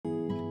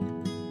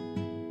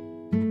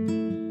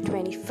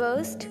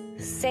21st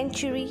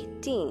century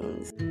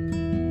teens.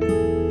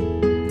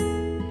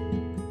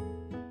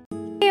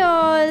 Hey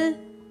all,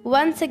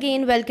 once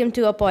again welcome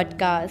to our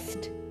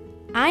podcast.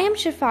 I am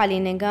Shefali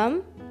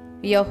Nigam,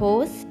 your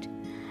host,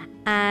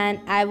 and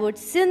I would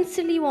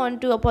sincerely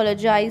want to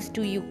apologize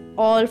to you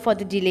all for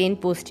the delay in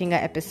posting our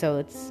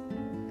episodes.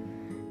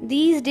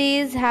 These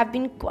days have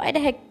been quite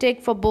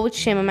hectic for both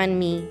Shimam and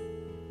me.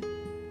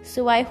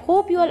 So I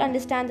hope you all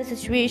understand the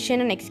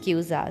situation and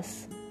excuse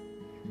us.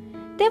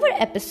 There were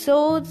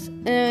episodes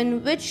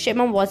in which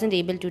Shimam wasn't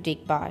able to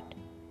take part.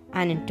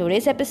 And in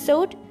today's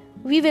episode,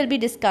 we will be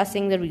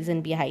discussing the reason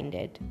behind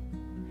it.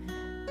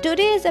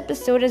 Today's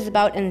episode is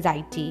about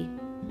anxiety.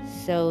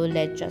 So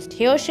let's just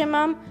hear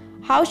Shimam,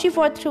 how she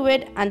fought through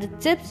it and the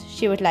tips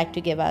she would like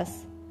to give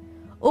us.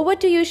 Over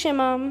to you,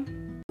 Shimam.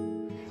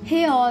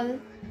 Hey all,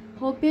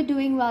 hope you're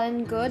doing well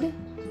and good.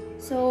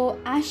 So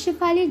as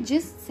Shefali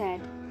just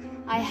said,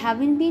 I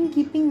haven't been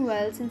keeping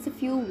well since a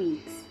few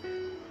weeks.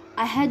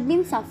 I had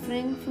been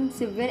suffering from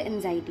severe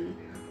anxiety.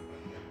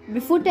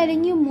 Before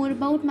telling you more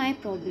about my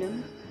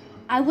problem,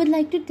 I would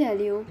like to tell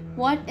you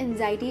what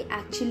anxiety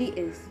actually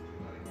is.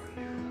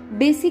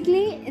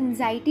 Basically,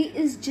 anxiety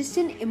is just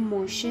an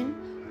emotion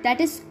that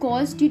is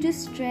caused due to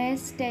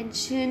stress,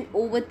 tension,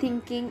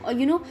 overthinking, or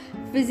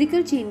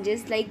physical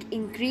changes like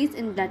increase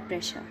in blood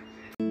pressure.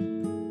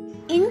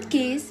 In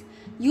case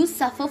you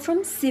suffer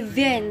from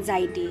severe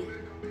anxiety,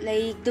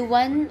 like the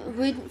one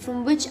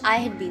from which I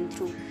had been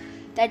through,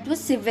 that was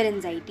severe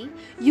anxiety,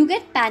 you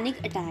get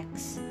panic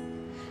attacks.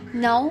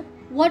 Now,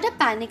 what are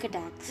panic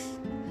attacks?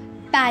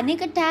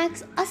 Panic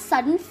attacks are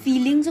sudden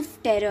feelings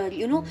of terror,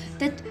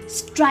 that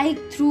strike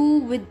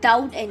through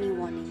without any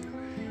warning.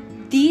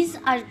 These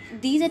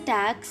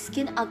attacks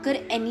can occur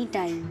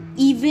anytime,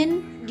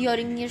 even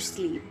during your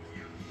sleep.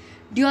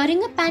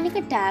 During a panic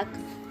attack,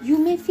 you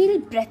may feel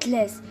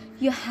breathless.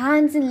 Your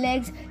hands and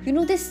legs,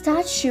 they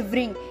start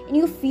shivering, and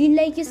you feel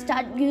like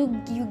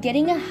you're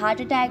getting a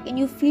heart attack, and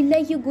you feel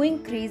like you're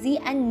going crazy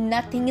and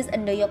nothing is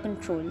under your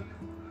control.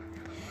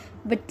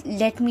 But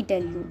let me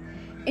tell you,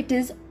 it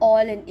is all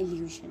an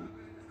illusion.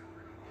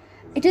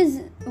 It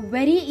is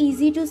very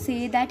easy to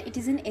say that it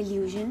is an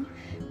illusion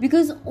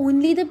because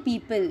only the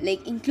people,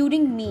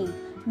 including me,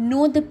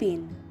 know the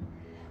pain.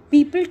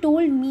 People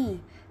told me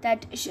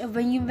that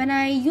when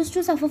I used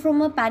to suffer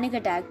from a panic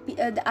attack,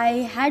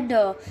 I had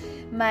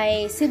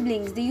my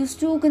siblings, they used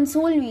to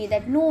console me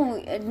that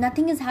no,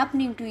 nothing is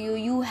happening to you,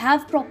 you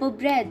have proper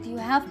breath.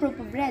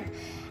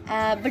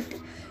 But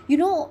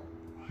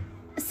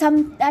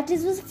that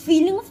was a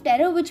feeling of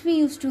terror which we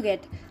used to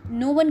get.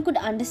 No one could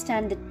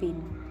understand that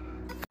pain.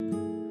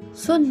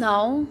 So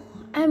now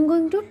I am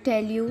going to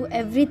tell you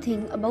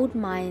everything about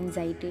my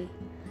anxiety,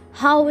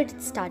 how it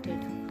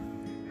started.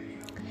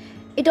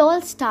 It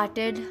all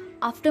started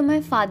after my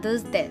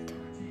father's death.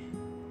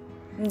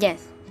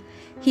 Yes,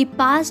 he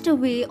passed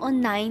away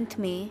on 9th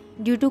May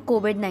due to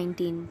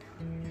COVID-19.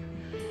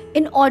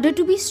 In order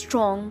to be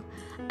strong,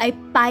 I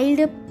piled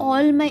up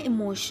all my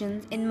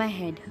emotions in my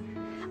head.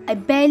 I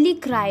barely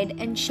cried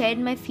and shared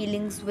my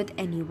feelings with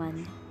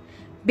anyone.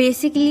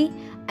 Basically,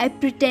 I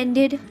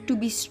pretended to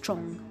be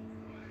strong.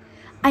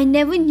 I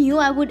never knew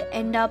I would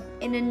end up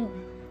in an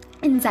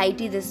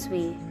anxiety this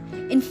way.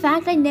 In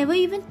fact, I never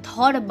even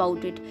thought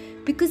about it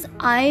because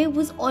I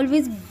was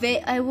always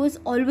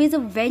a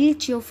very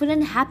cheerful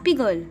and happy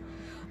girl.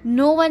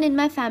 No one in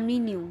my family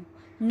knew,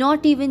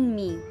 not even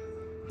me,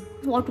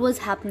 what was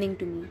happening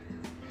to me.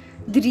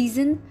 The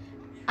reason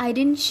I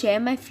didn't share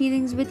my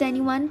feelings with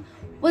anyone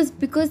was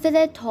because that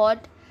I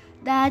thought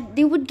that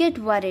they would get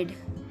worried.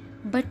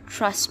 But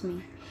trust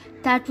me,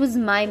 that was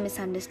my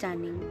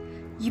misunderstanding.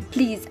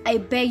 I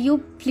beg you,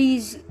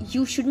 please,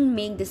 you shouldn't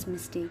make this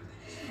mistake.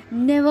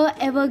 Never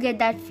ever get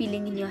that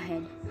feeling in your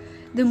head.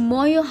 The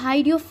more you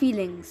hide your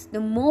feelings, the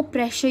more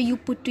pressure you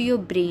put to your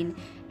brain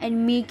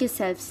and make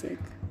yourself sick.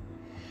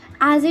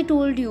 As I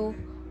told you,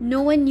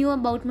 no one knew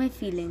about my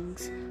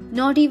feelings,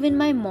 not even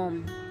my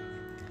mom.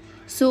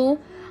 So,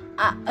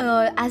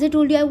 as I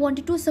told you, I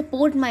wanted to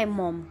support my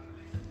mom.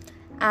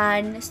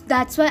 And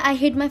that's why I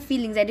hid my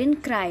feelings. I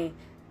didn't cry,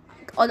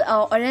 or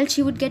else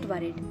she would get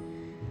worried.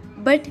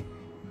 But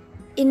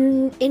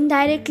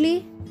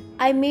indirectly,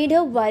 I made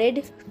her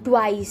worried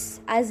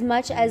twice as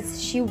much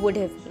as she would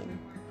have been,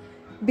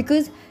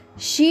 because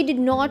she did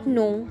not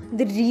know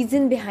the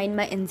reason behind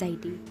my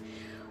anxiety.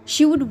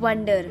 She would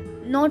wonder,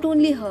 not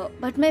only her,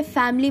 but my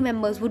family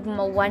members would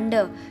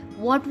wonder,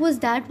 what was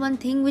that one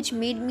thing which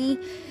made me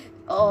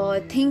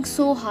think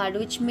so hard,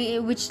 which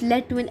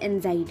led to an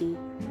anxiety.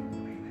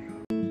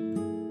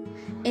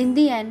 In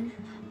the end,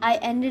 I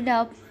ended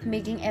up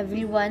making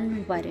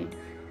everyone worried.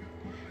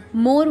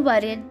 More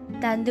worried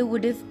than they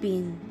would have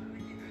been.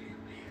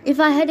 If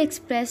I had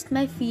expressed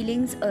my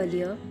feelings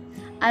earlier,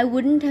 I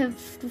wouldn't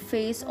have to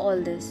face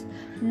all this,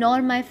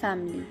 nor my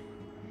family.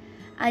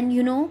 And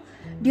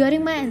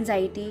during my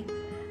anxiety,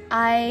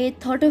 I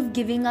thought of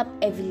giving up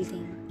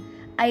everything.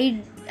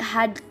 I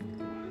had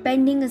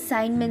pending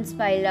assignments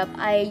piled up.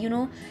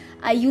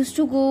 I used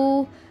to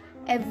go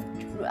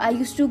I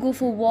used to go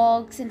for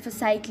walks and for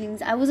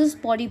cyclings. I was a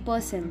sporty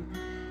person.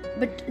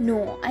 But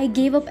no, I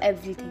gave up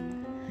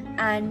everything.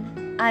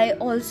 And I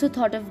also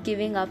thought of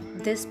giving up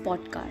this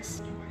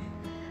podcast.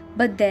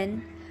 But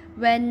then,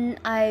 when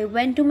I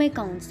went to my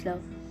counselor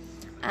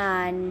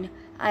and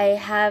I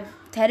have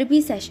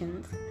therapy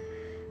sessions,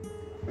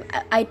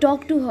 I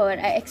talked to her,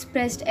 I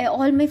expressed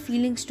all my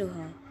feelings to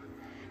her.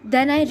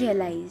 Then I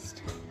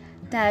realized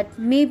that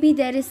maybe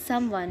there is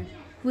someone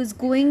who is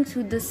going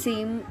through the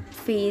same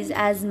phase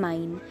as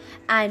mine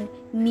and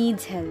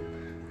needs help.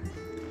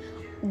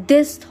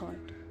 This thought,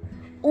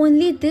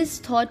 only this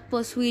thought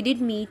persuaded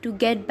me to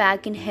get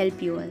back and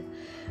help you all.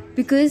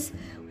 Because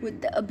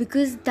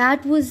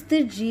that was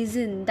the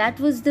reason, that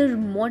was the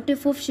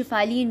motive of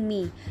Shefali and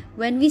me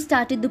when we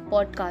started the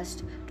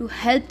podcast, to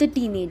help the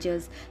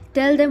teenagers,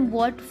 tell them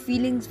what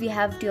feelings we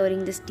have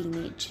during this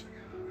teenage.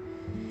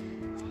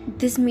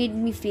 This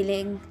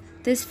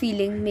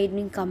feeling made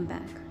me come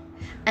back,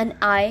 and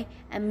I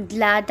am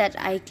glad that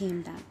I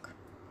came back.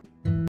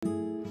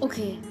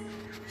 Okay,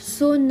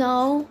 so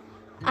now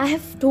I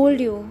have told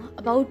you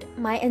about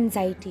my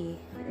anxiety,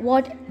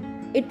 what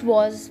it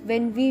was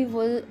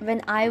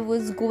when I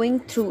was going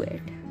through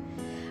it,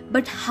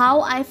 but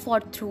how I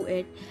fought through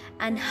it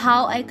and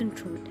how I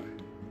controlled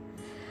it.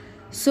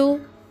 So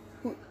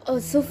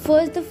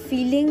first, the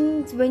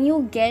feelings when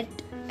you get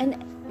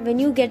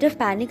a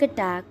panic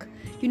attack,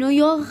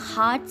 your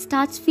heart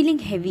starts feeling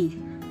heavy.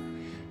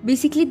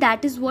 Basically,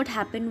 that is what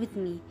happened with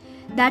me.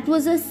 That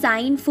was a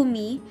sign for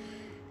me.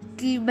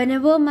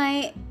 Whenever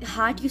my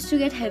heart used to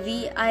get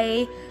heavy,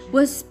 I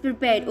was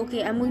prepared.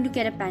 Okay, I'm going to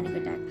get a panic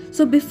attack.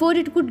 So before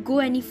it could go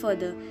any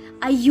further,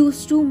 I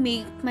used to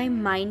make my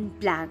mind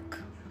blank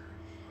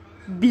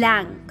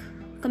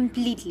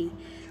completely.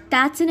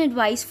 That's an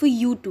advice for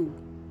you too.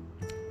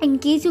 In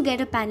case you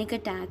get a panic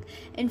attack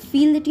and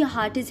feel that your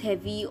heart is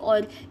heavy,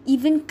 or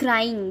even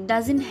crying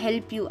doesn't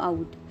help you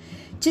out,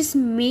 just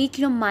make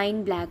your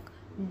mind blank.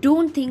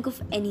 Don't think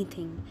of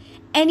anything.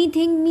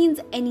 Anything means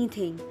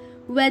anything.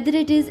 Whether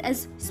it is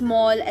as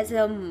small as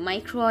a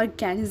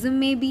microorganism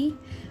maybe,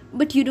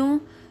 but you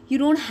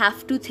don't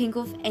have to think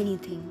of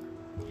anything.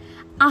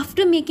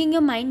 After making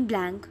your mind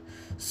blank,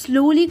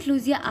 slowly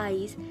close your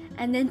eyes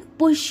and then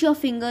push your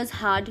fingers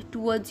hard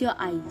towards your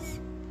eyes.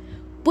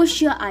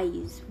 Push your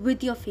eyes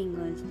with your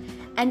fingers,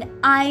 and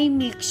I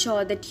make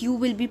sure that you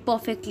will be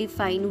perfectly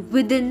fine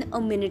within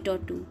a minute or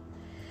two.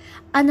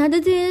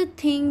 Another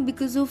thing,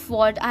 because of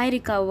what I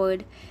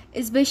recovered,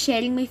 is by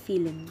sharing my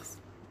feelings.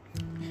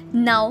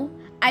 Now,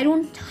 I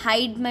don't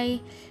hide my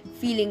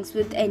feelings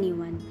with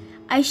anyone.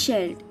 I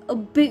share it a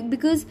bit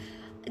because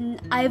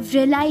I've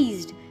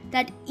realized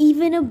that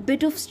even a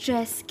bit of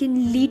stress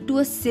can lead to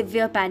a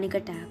severe panic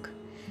attack.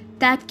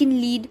 That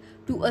can lead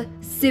to a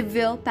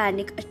severe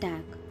panic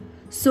attack.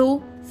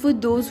 So, for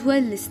those who are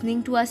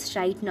listening to us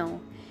right now,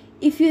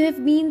 if you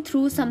have been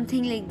through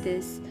something like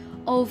this,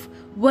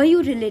 were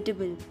you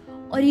relatable,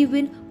 or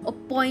even a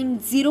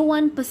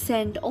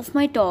 0.01% of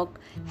my talk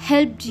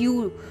helped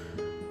you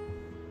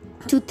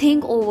to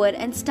think over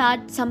and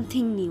start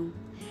something new?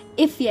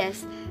 If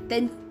yes,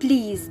 then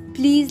please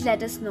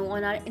let us know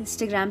on our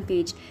Instagram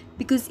page,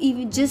 because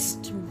even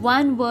just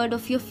one word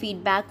of your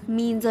feedback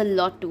means a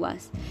lot to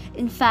us.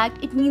 In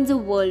fact, it means a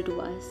world to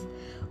us.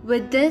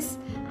 With this,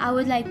 I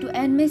would like to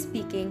end my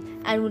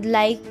speaking and would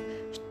like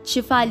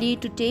Shefali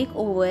to take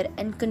over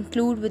and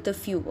conclude with a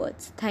few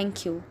words.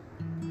 Thank you.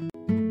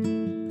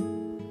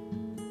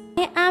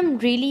 I am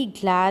really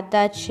glad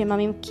that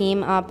Shimamim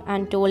came up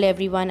and told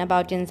everyone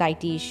about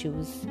anxiety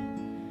issues.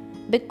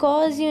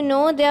 Because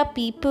there are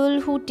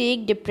people who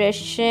take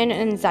depression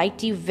and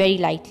anxiety very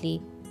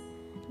lightly.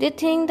 They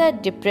think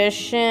that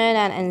depression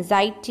and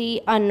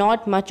anxiety are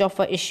not much of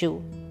an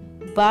issue.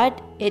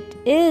 But it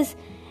is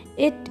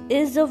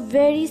a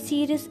very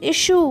serious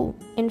issue.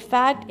 In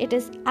fact, it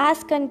is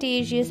as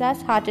contagious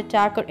as heart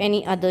attack or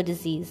any other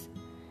disease.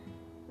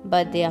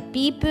 But there are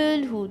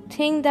people who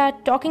think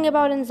that talking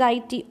about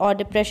anxiety or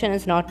depression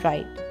is not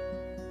right.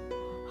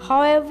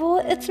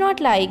 However, it's not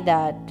like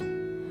that.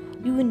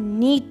 You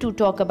need to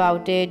talk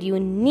about it. You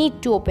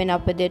need to open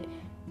up with it.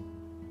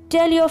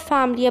 Tell your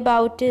family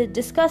about it.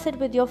 Discuss it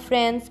with your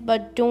friends,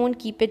 but don't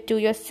keep it to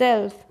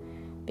yourself.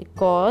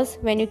 Because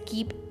when you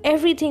keep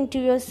everything to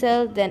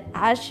yourself, then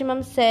as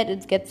Shimam said,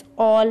 it gets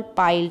all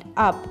piled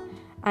up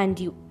and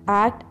you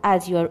act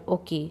as you are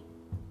okay.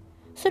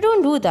 So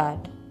don't do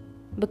that,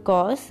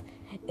 because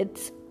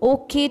it's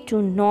okay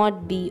to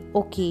not be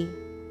okay.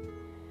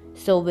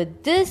 So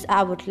with this,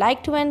 I would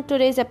like to end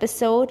today's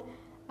episode.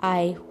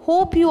 I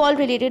hope you all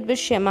related with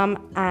Shimam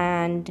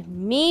and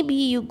maybe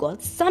you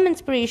got some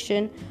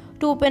inspiration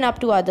to open up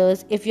to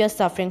others if you're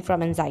suffering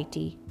from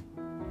anxiety.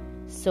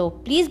 So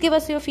please give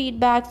us your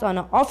feedbacks on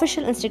our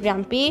official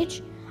Instagram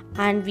page,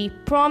 and we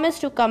promise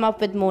to come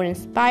up with more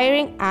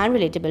inspiring and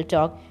relatable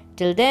talk.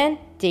 Till then,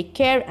 take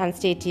care and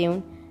stay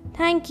tuned.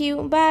 Thank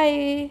you.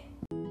 Bye.